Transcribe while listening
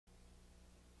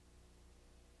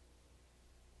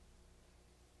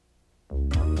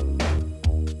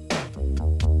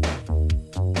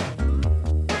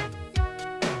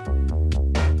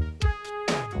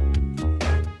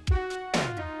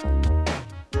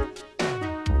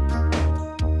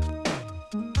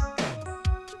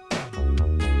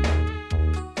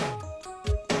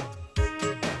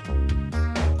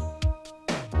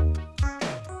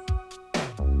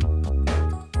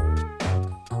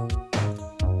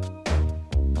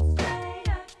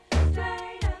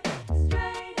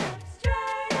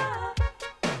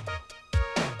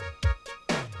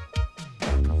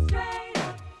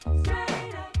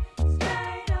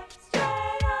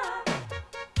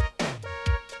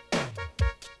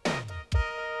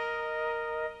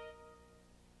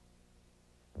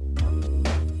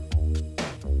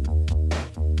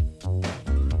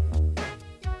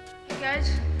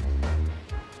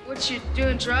What, you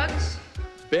doing drugs?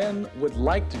 Ben would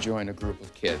like to join a group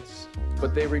of kids,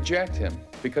 but they reject him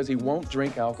because he won't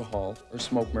drink alcohol or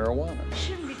smoke marijuana. You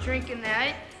shouldn't be drinking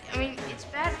that. I mean, it's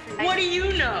bad for you. What do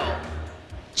you know,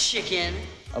 chicken?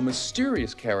 A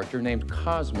mysterious character named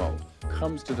Cosmo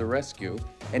comes to the rescue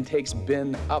and takes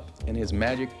Ben up in his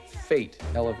magic fate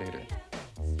elevator.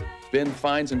 Ben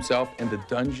finds himself in the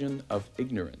dungeon of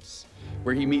ignorance,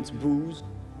 where he meets booze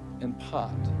and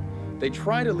pot. They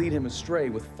try to lead him astray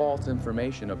with false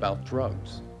information about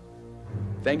drugs.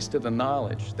 Thanks to the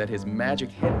knowledge that his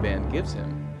magic headband gives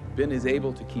him, Ben is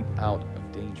able to keep out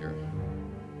of danger.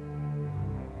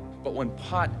 But when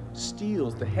pot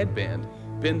steals the headband,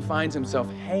 Ben finds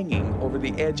himself hanging over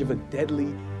the edge of a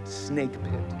deadly snake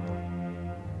pit.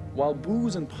 While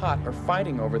booze and pot are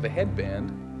fighting over the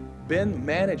headband, Ben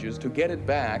manages to get it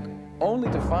back, only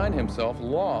to find himself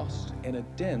lost in a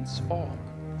dense fog.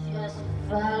 Just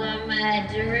follow my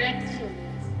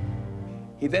directions.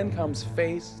 He then comes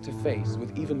face to face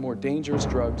with even more dangerous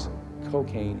drugs,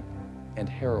 cocaine, and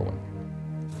heroin.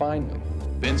 Finally,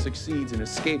 Ben succeeds in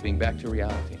escaping back to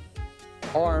reality.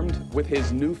 Armed with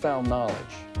his newfound knowledge,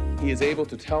 he is able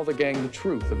to tell the gang the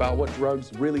truth about what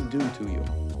drugs really do to you.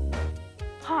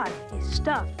 Pot is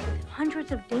stuffed with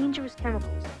hundreds of dangerous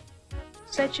chemicals,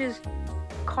 such as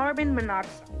carbon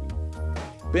monoxide.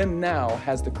 Ben now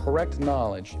has the correct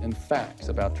knowledge and facts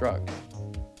about drugs.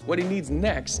 What he needs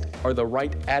next are the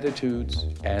right attitudes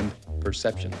and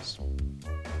perceptions.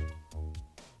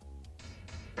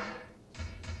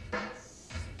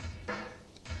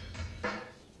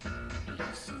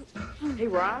 Hey,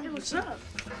 Rob, what's up?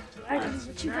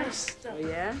 What you guys Oh,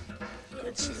 yeah?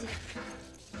 Let's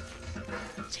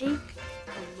take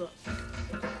a look.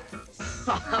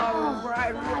 All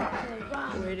right,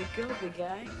 Rob. Way to go, big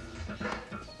guy.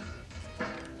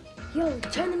 Yo,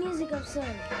 turn the music up, son.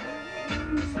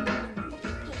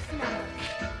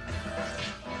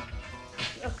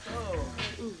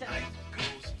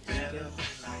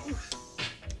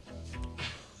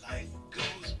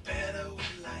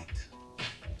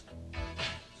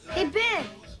 Hey, Ben,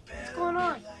 what's going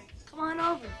on? Come on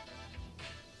over.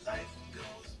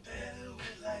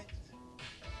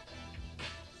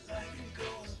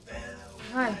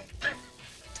 Hi.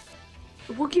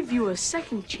 We'll give you a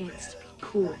second chance to be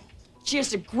cool. She has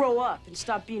to grow up and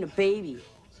stop being a baby.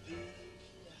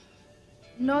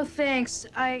 No thanks.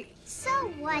 So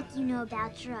what you know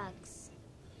about drugs?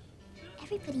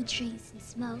 Everybody drinks and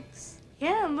smokes.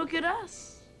 Yeah, look at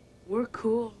us. We're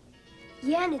cool.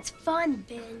 Yeah, and it's fun,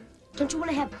 Ben. Don't you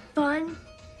want to have fun?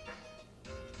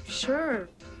 Sure.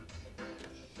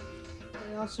 But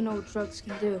I also know what drugs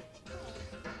can do.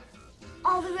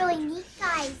 All the really neat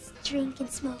guys drink and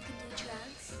smoke and do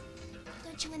drugs.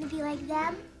 Don't you want to be like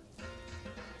them?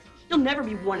 You'll never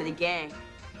be one of the gang.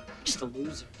 Just a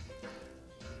loser.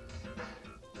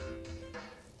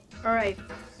 All right.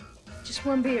 Just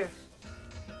one beer.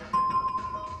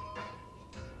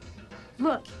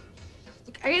 Look,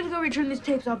 I gotta go return these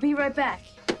tapes. I'll be right back.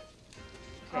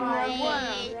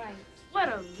 What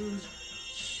a loser.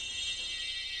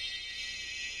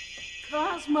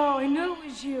 Cosmo, I knew it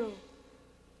was you.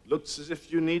 Looks as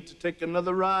if you need to take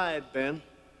another ride, Ben.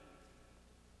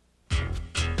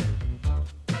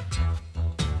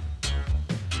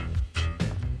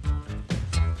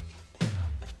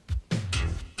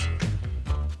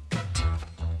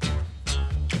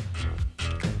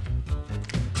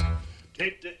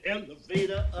 Take the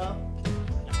elevator up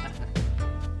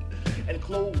and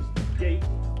close the gate.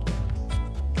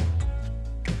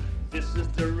 This is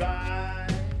the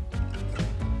ride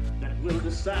that will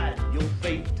decide your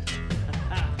fate.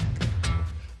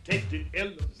 Take the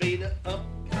elevator up,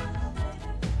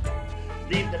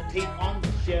 leave the tape on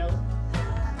the shelf.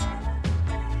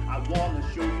 I want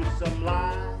to show you some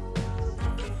lies.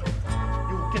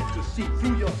 You get to see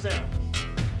through yourself.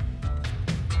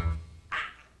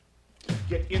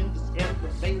 Get in this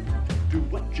elevator, do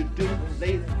what you're doing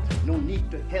later. No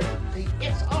need to hesitate,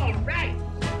 it's all right.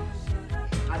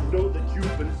 I know that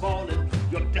you've been falling,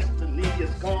 your destiny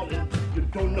is calling. You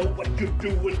don't know what you're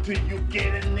doing till you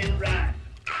get in and ride.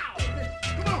 Ow!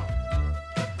 Come on!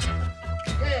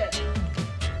 Yeah!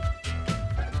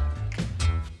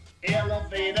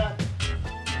 Elevator.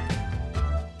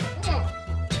 Come on!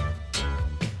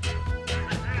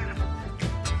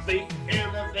 Say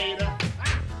elevator.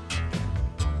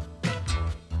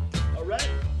 All right?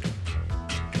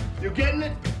 You getting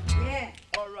it? Yeah.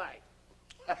 All right.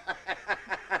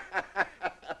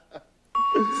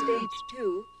 Stage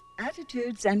 2,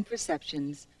 attitudes and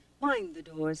perceptions. Wind the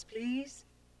doors, please.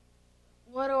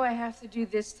 What do I have to do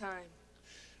this time?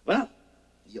 Well,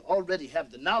 you already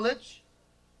have the knowledge.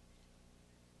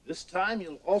 This time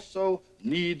you'll also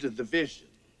need the vision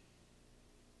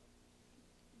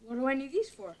What do I need these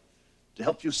for? to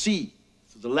help you see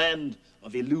through the land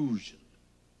of illusion.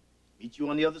 Meet you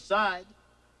on the other side,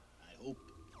 I hope.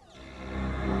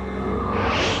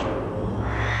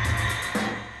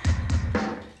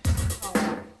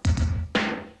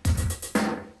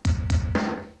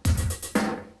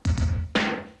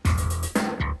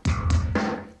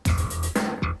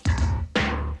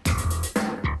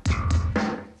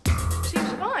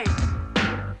 Seems fine.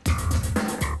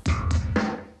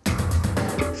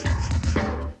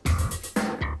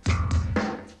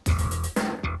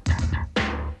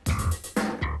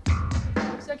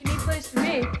 Looks like a neat place to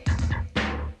me.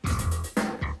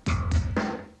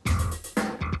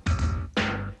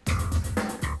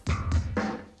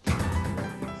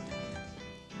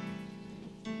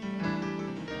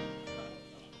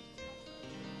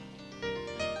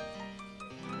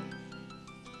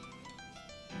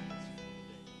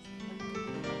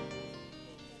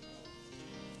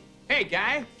 Hey,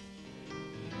 guy.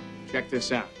 Check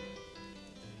this out.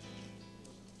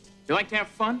 You like to have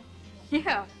fun?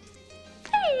 Yeah.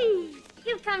 Hey,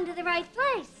 you've come to the right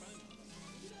place.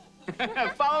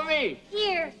 Follow me.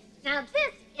 Here. Now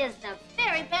this is the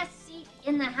very best seat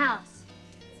in the house.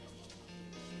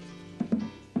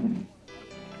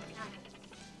 Now,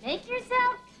 make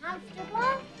yourself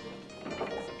comfortable.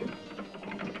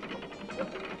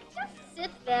 Just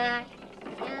sit back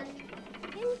and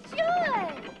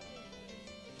enjoy.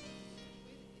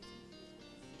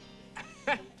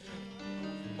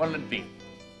 What'll it be?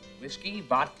 Whiskey,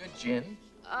 vodka, gin?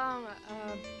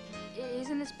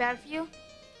 Isn't this bad for you?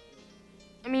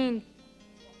 I mean,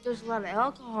 there's a lot of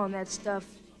alcohol in that stuff.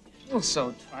 Well,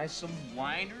 so try some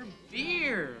wine or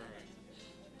beer.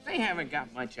 They haven't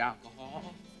got much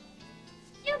alcohol.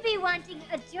 You'll be wanting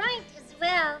a joint as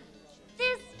well.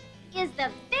 This is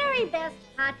the very best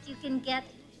pot you can get.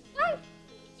 Why,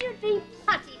 you'd be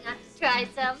putty not to try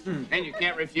some. And you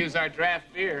can't refuse our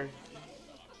draft beer.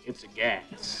 It's a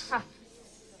gas.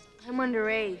 I'm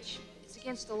underage. It's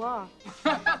against the law.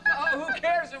 Oh, who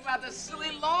cares about the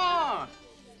silly law?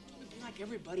 Don't be like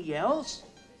everybody else.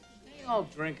 They all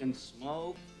drink and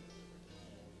smoke.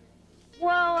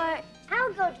 Well,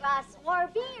 I'll go draw some more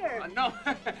beer. No,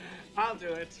 I'll do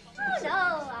it. Oh, no,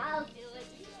 I'll do it.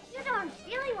 You don't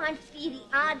really want to be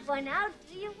the odd one out,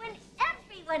 do you, when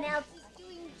everyone else is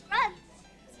doing drugs?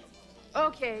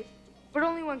 Okay, but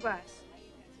only one glass.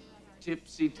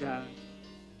 Tipsy time.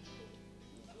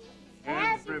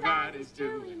 Everybody's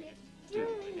doing it.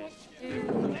 Doing it.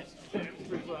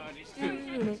 Everybody's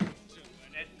doing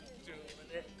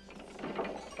it.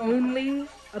 Only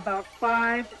about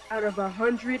 5 out of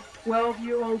 100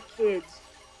 12-year-old kids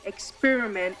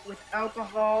experiment with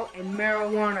alcohol and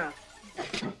marijuana.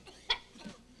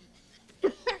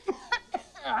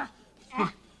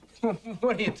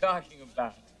 What are you talking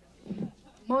about?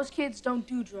 Most kids don't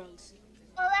do drugs.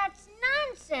 Well, that's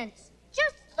nonsense.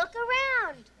 Just look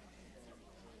around.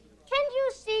 Can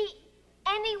you see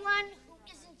anyone who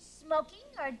isn't smoking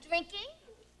or drinking?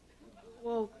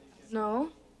 Well,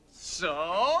 no.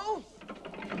 So?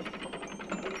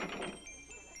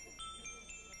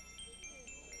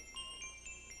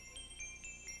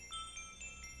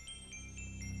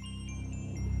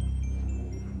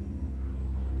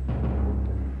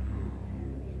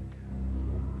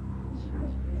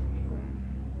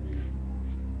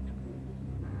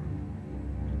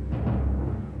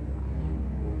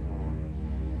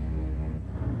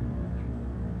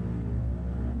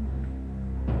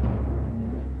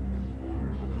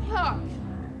 Yuck.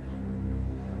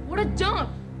 What a dump.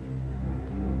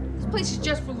 This place is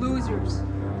just for losers.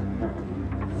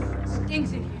 It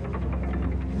stinks in here.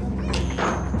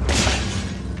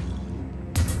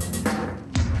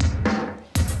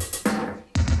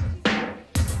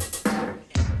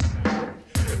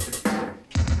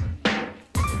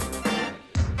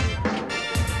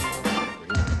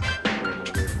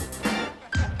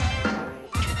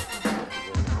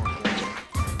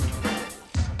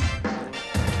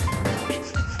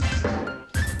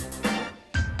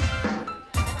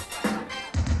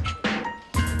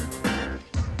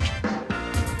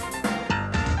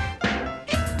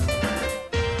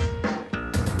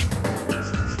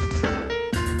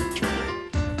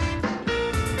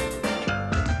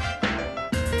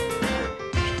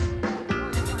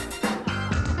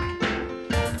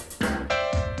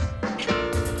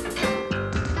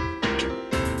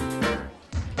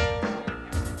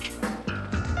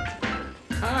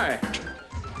 Hi.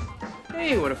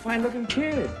 Hey, what a fine-looking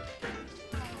kid.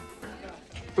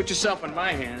 Put yourself in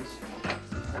my hands.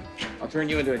 I'll turn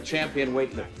you into a champion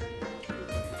weightlifter.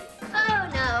 Oh,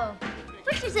 no.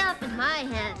 Put Put yourself in my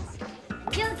hands.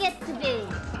 You'll get to be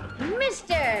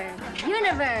Mr.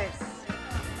 Universe.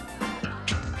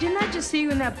 Didn't I just see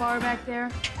you in that bar back there?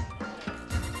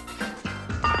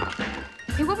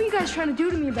 Hey, what were you guys trying to do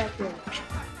to me back there?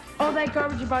 All that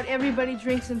garbage about everybody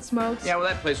drinks and smokes? Yeah, well,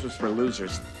 that place was for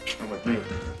losers. Come with me.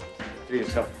 Do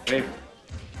yourself a favor.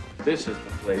 This is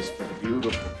the place for the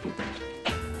beautiful people.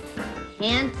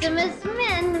 Handsomest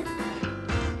men.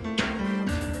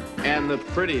 And the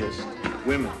prettiest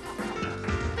women.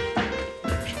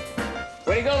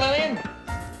 Way to go, Lillian.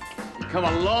 You've come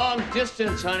a long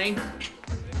distance, honey.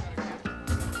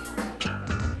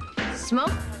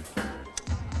 Smoke?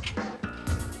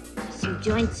 Some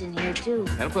joints in here, too.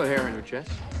 That'll put hair on your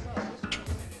chest.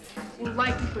 Well,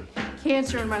 like you put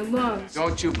cancer in my lungs.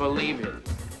 Don't you believe it?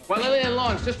 Well, Lillian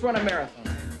Long's just run a marathon.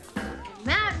 The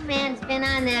mountain man's been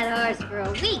on that horse for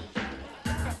a week.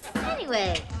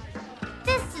 Anyway,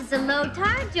 this is a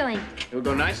low-tar joint. It'll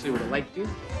go nicely with a light beer.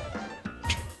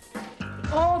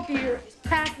 All beer is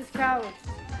packed with calories.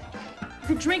 If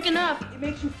you drink enough, it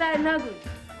makes you fat and ugly.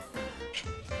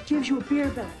 It gives you a beer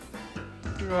belly.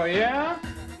 Oh, yeah?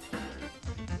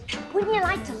 Wouldn't you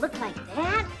like to look like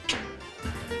that?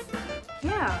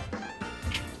 Yeah.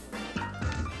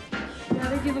 Yeah,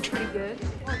 they do look pretty good.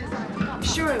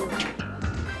 Sure I would.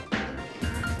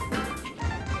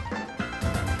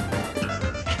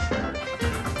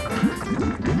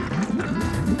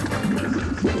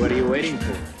 What are you waiting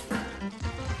for?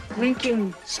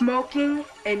 Linking smoking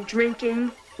and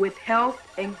drinking with health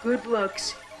and good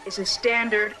looks is a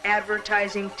standard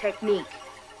advertising technique.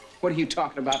 What are you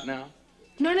talking about now?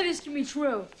 None of this can be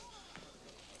true.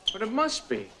 But it must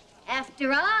be.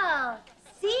 After all,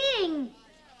 seeing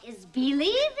is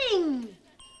believing.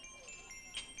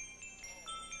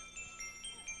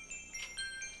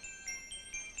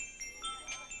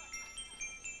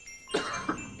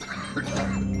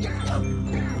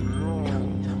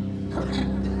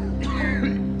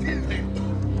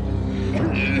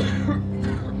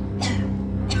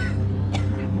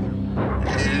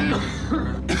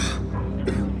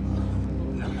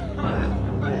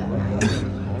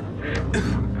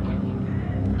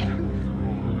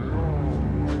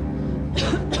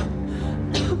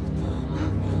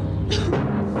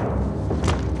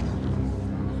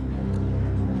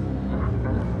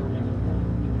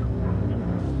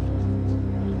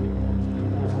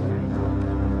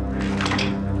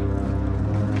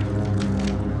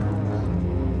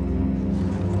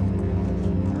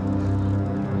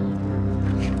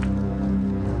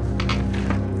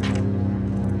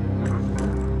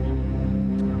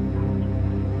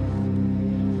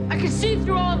 See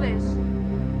through all this.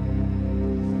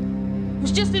 It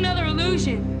was just another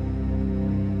illusion.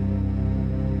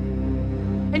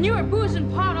 And you were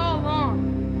boozing pot all along.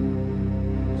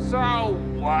 So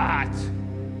what?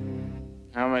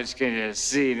 How much can you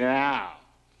see now?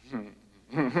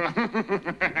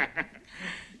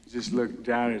 Just look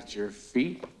down at your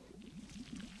feet.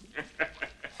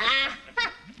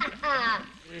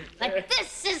 But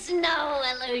this is no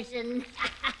illusion.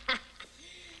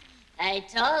 I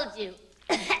told you,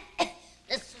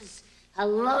 this was a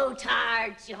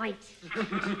low-tar joint.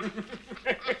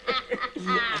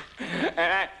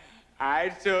 And I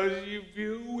told you you'd be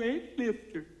a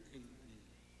weightlifter.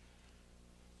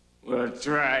 Well,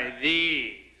 try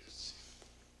these.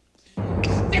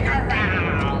 Stick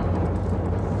around!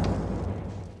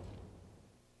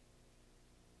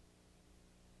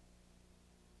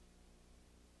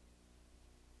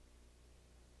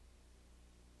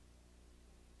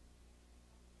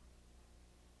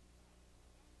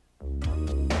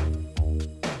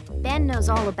 Ben knows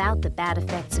all about the bad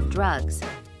effects of drugs,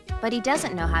 but he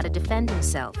doesn't know how to defend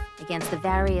himself against the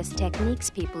various techniques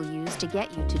people use to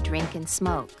get you to drink and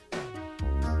smoke.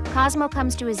 Cosmo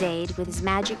comes to his aid with his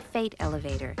magic fate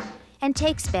elevator and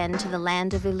takes Ben to the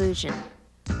land of illusion,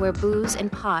 where booze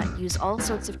and pot use all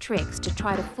sorts of tricks to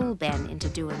try to fool Ben into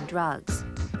doing drugs.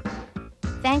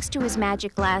 Thanks to his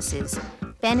magic glasses,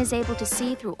 Ben is able to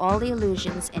see through all the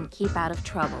illusions and keep out of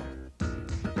trouble.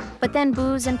 But then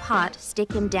booze and pot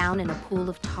stick him down in a pool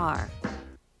of tar.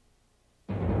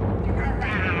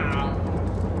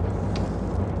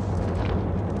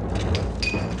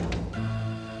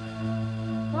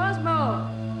 Cosmo!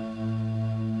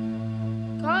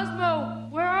 Cosmo,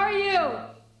 where are you?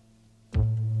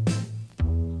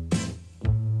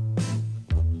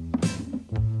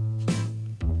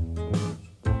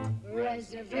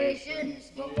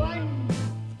 Reservations for one.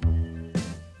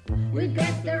 We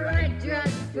got the right drug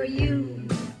for you.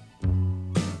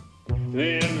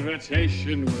 The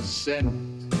invitation was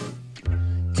sent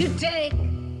To take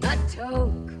a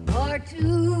toke or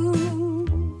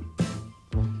two.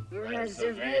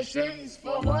 Reservations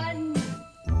for one.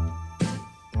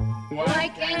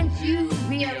 Why can't you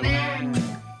be a man?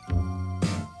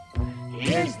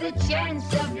 Here's the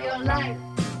chance of your life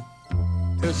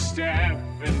to step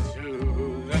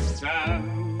into the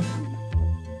sun.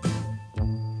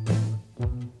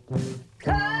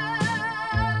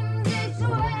 Come this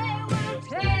way, we'll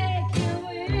take you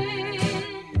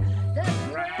in. The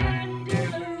grand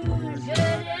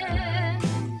illusion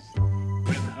ends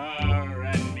With her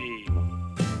and me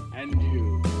and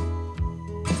you.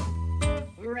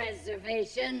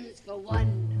 Reservations for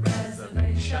one.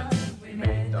 Reservation, we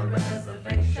made the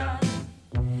reservation.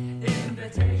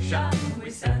 Invitation, we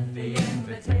sent the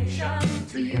invitation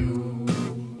to you.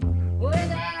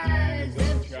 With eyes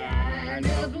of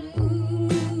China blue.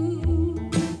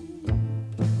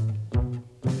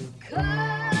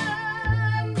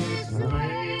 Come this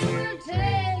way, we'll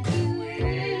take you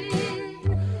in.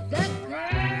 The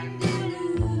grand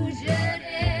illusion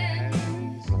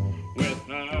ends With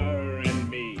her and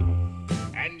me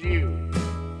and you.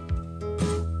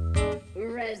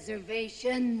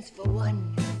 Reservations for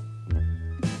one.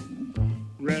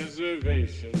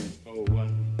 Reservations for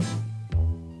one.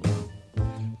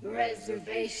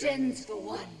 Reservations for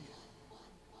one.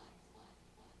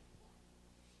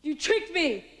 You tricked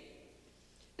me.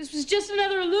 This was just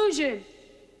another illusion.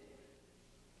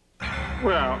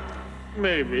 Well,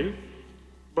 maybe.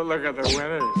 But look at the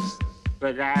winners.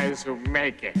 The guys who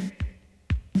make it.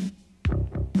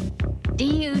 Do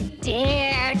you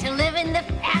dare to live in the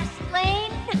fast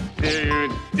lane? Do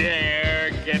you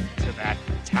dare get to the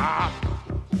top?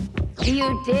 Do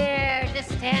you dare to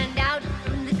stand out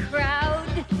from the crowd?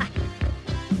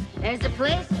 There's a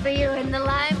place for you in the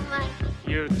limelight.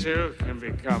 You too can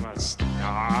become a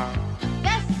star.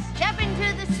 Just step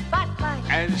into the spotlight.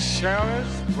 And show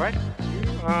us what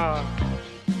you are.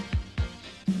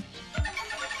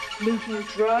 Linking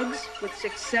drugs with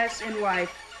success in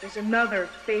life is another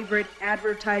favorite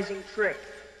advertising trick.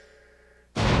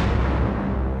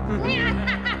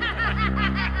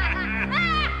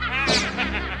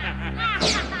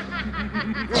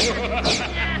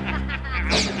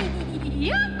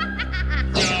 You'll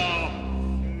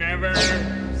never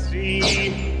see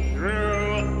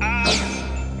through us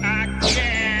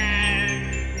again.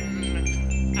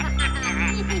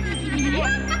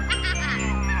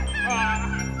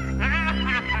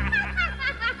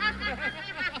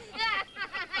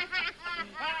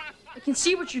 I can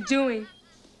see what you're doing.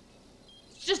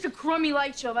 It's just a crummy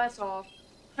light show, that's all.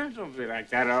 Don't be like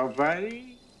that, old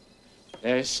buddy.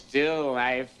 There's still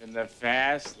life in the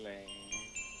fast lane.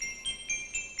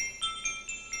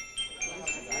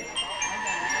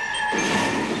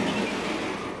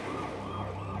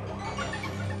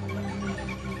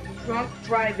 Drunk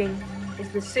driving is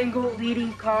the single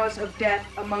leading cause of death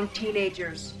among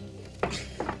teenagers.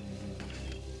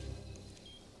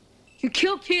 You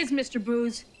kill kids, Mr.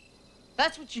 Booze.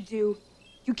 That's what you do.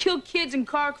 You kill kids in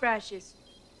car crashes.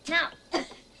 Now,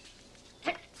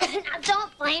 now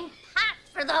don't blame pot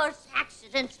for those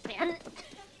accidents, Ben. And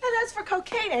that's for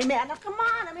cocaine, eh, man? Now, come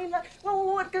on. I mean, well,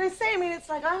 what can I say? I mean, it's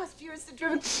like, oh, it's furiously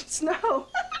driven snow.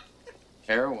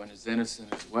 Heroin is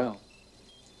innocent as well.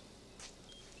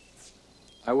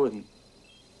 I wouldn't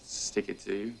stick it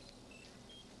to you,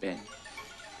 Ben.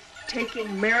 Taking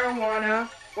marijuana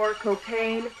or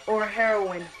cocaine or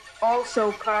heroin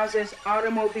also causes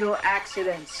automobile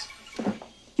accidents.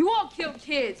 You all kill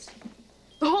kids.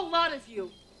 The whole lot of you.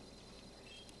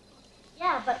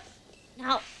 Yeah, but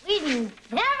now we'd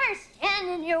never stand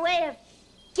in your way of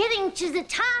getting to the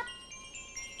top.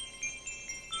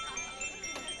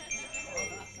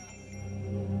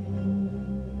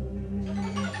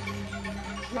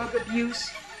 Drug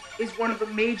abuse is one of the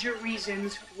major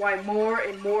reasons why more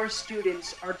and more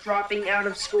students are dropping out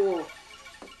of school.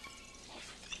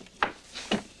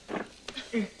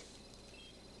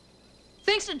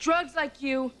 Thanks to drugs like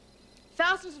you,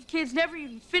 thousands of kids never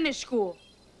even finish school,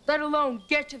 let alone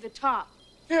get to the top.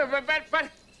 Yeah, but...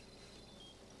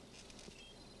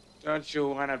 Don't you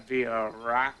want to be a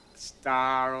rock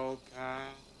star, old pal?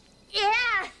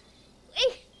 Yeah,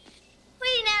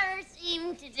 we never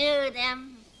seem to do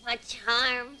them much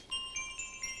harm.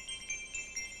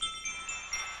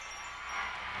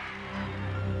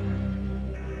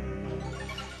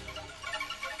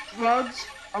 Drugs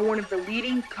are one of the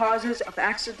leading causes of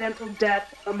accidental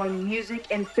death among music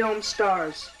and film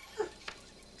stars.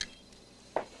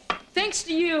 Thanks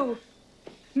to you,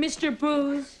 Mr.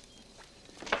 Booze,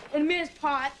 and Ms.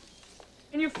 Pot,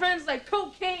 and your friends like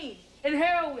cocaine and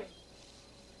heroin.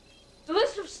 The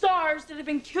list of stars that have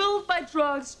been killed by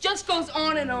drugs just goes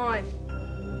on and on.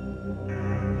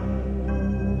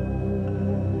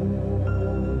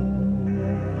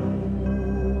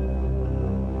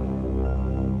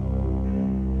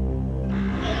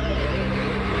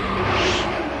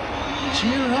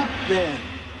 Ben.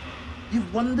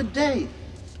 You've won the day.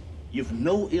 You've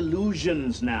no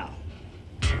illusions now.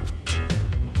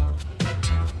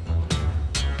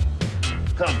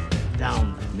 Come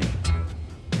down with me.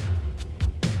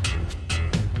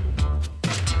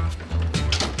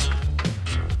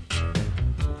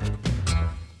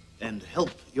 And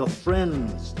help your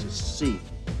friends to see.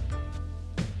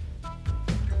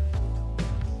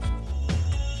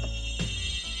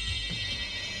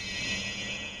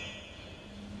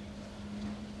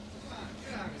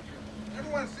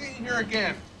 Here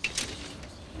again.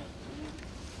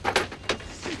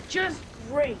 This is just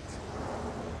great.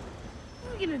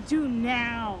 What are we gonna do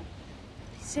now?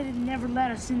 They said they'd never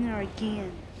let us in there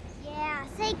again. Yeah,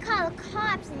 say call the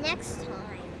cops next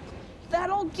time. That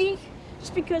old geek?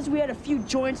 Just because we had a few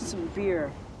joints and some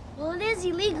beer. Well, it is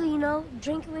illegal, you know,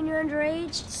 drinking when you're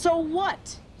underage. So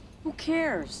what? Who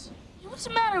cares? What's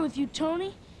the matter with you,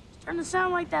 Tony? It's starting to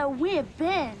sound like that weird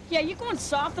Ben. Yeah, you going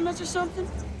soft on us or something?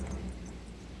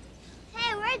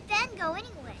 Hey, where'd Ben go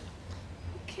anyway?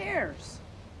 Who cares?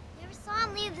 Never saw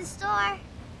him leave the store.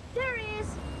 There he is.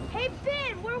 Hey,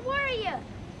 Ben, where were you?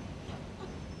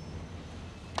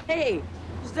 Hey,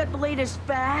 is that the latest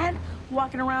fad?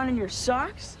 Walking around in your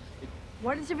socks?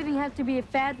 Why does everything have to be a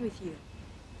fad with you?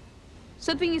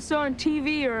 Something you saw on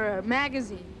TV or a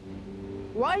magazine.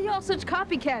 Why are y'all such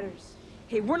copycatters?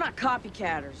 Hey, we're not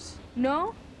copycatters.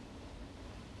 No?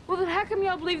 Well, then how come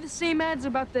y'all believe the same ads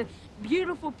about the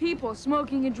beautiful people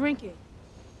smoking and drinking?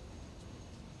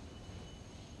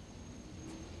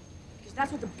 Because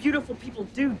that's what the beautiful people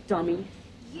do, dummy.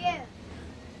 Yeah.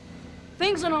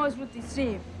 Things aren't always what they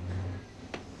seem.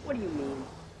 What do you mean?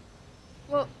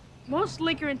 Well, most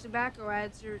liquor and tobacco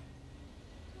ads are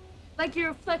like your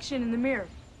reflection in the mirror.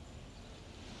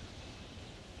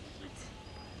 But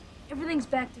everything's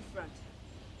back to front.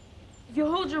 If you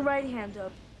hold your right hand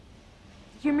up,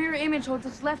 your mirror image holds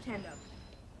its left hand up.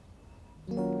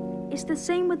 It's the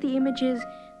same with the images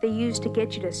they use to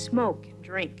get you to smoke and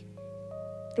drink.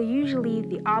 They're usually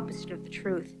the opposite of the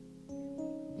truth.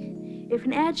 If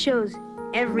an ad shows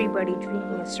everybody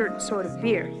drinking a certain sort of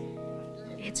beer,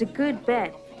 it's a good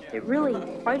bet that really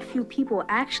quite few people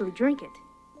actually drink it.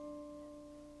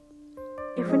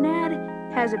 If an ad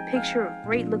has a picture of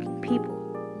great-looking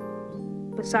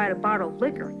people beside a bottle of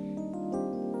liquor,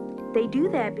 they do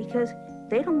that because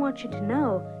they don't want you to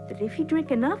know that if you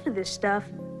drink enough of this stuff,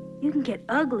 you can get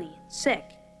ugly and sick.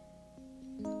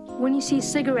 When you see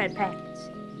cigarette packets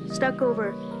stuck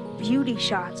over beauty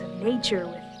shots of nature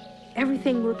with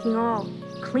everything looking all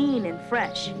clean and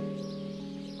fresh,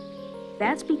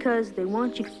 that's because they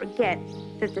want you to forget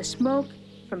that the smoke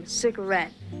from a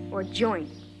cigarette or a joint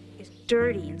is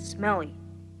dirty and smelly.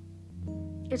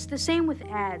 It's the same with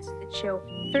ads that show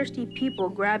thirsty people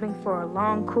grabbing for a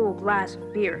long, cool glass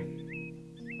of beer.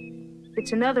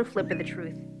 It's another flip of the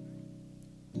truth.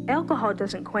 Alcohol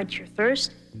doesn't quench your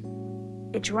thirst.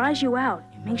 It dries you out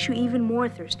and makes you even more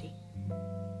thirsty.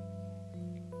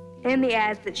 And the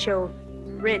ads that show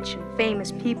rich and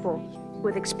famous people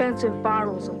with expensive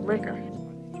bottles of liquor.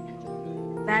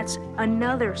 That's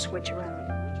another switch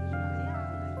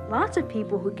around. Lots of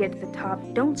people who get to the top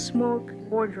don't smoke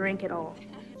or drink at all.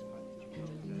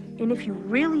 And if you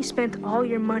really spent all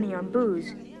your money on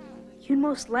booze, you'd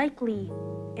most likely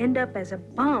end up as a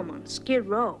bum on Skid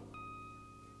Row.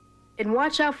 And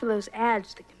watch out for those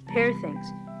ads that compare things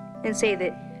and say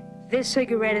that this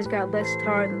cigarette has got less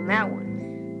tar than that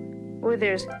one, or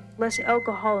there's less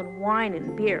alcohol in wine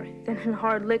and beer than in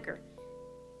hard liquor.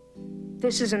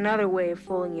 This is another way of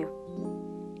fooling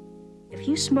you. If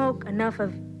you smoke enough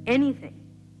of anything,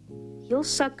 you'll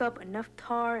suck up enough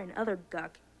tar and other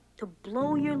guck to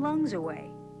blow your lungs away.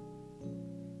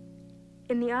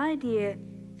 And the idea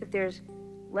that there's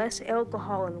less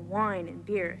alcohol in wine and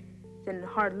beer than in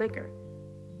hard liquor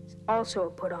is also a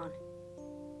put on.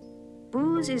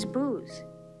 Booze is booze.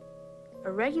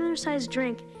 A regular-sized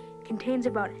drink contains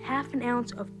about half an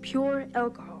ounce of pure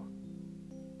alcohol.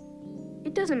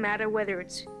 It doesn't matter whether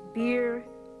it's beer,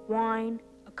 wine,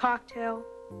 a cocktail,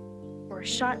 or a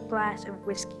shot glass of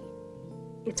whiskey.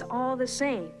 It's all the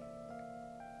same.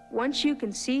 Once you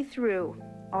can see through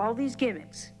all these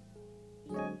gimmicks,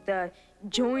 the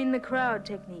join the crowd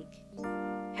technique,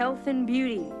 health and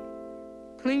beauty,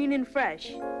 clean and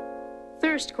fresh,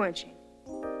 thirst quenching,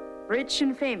 rich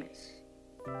and famous,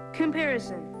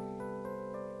 comparison,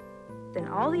 then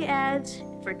all the ads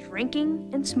for drinking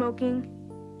and smoking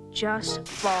just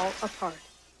fall apart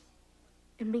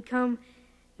and become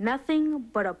nothing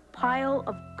but a pile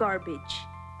of garbage.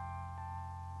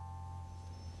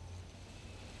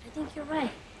 I think you're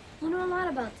right. You know a lot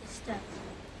about this stuff.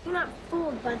 You're not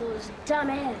fooled by those dumb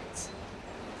ads.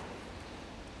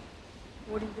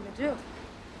 What are you gonna do?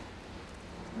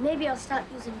 Maybe I'll stop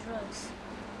using drugs.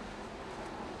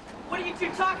 What are you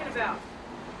two talking about?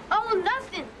 Oh,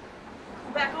 nothing.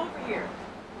 Come back over here.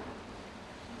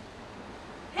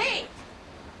 Hey!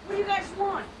 What do you guys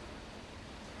want?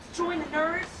 Join the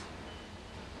nerds?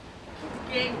 Get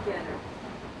the gang together.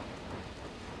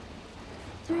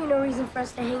 There ain't no reason for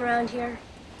us to hang around here.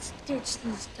 Let's ditch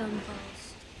these dumb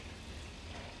balls.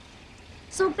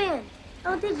 So, Ben,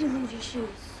 how did you lose your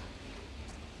shoes?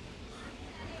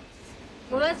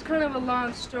 Well, that's kind of a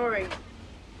long story.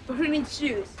 But who needs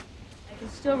shoes? I can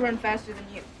still run faster than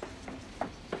you.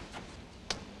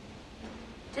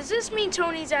 Does this mean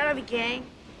Tony's out of the gang?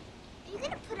 Are you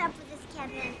gonna put up with this,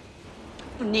 Kevin?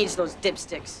 Who needs those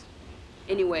dipsticks?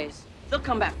 Anyways, they'll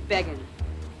come back begging.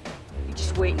 You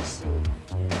just wait and see.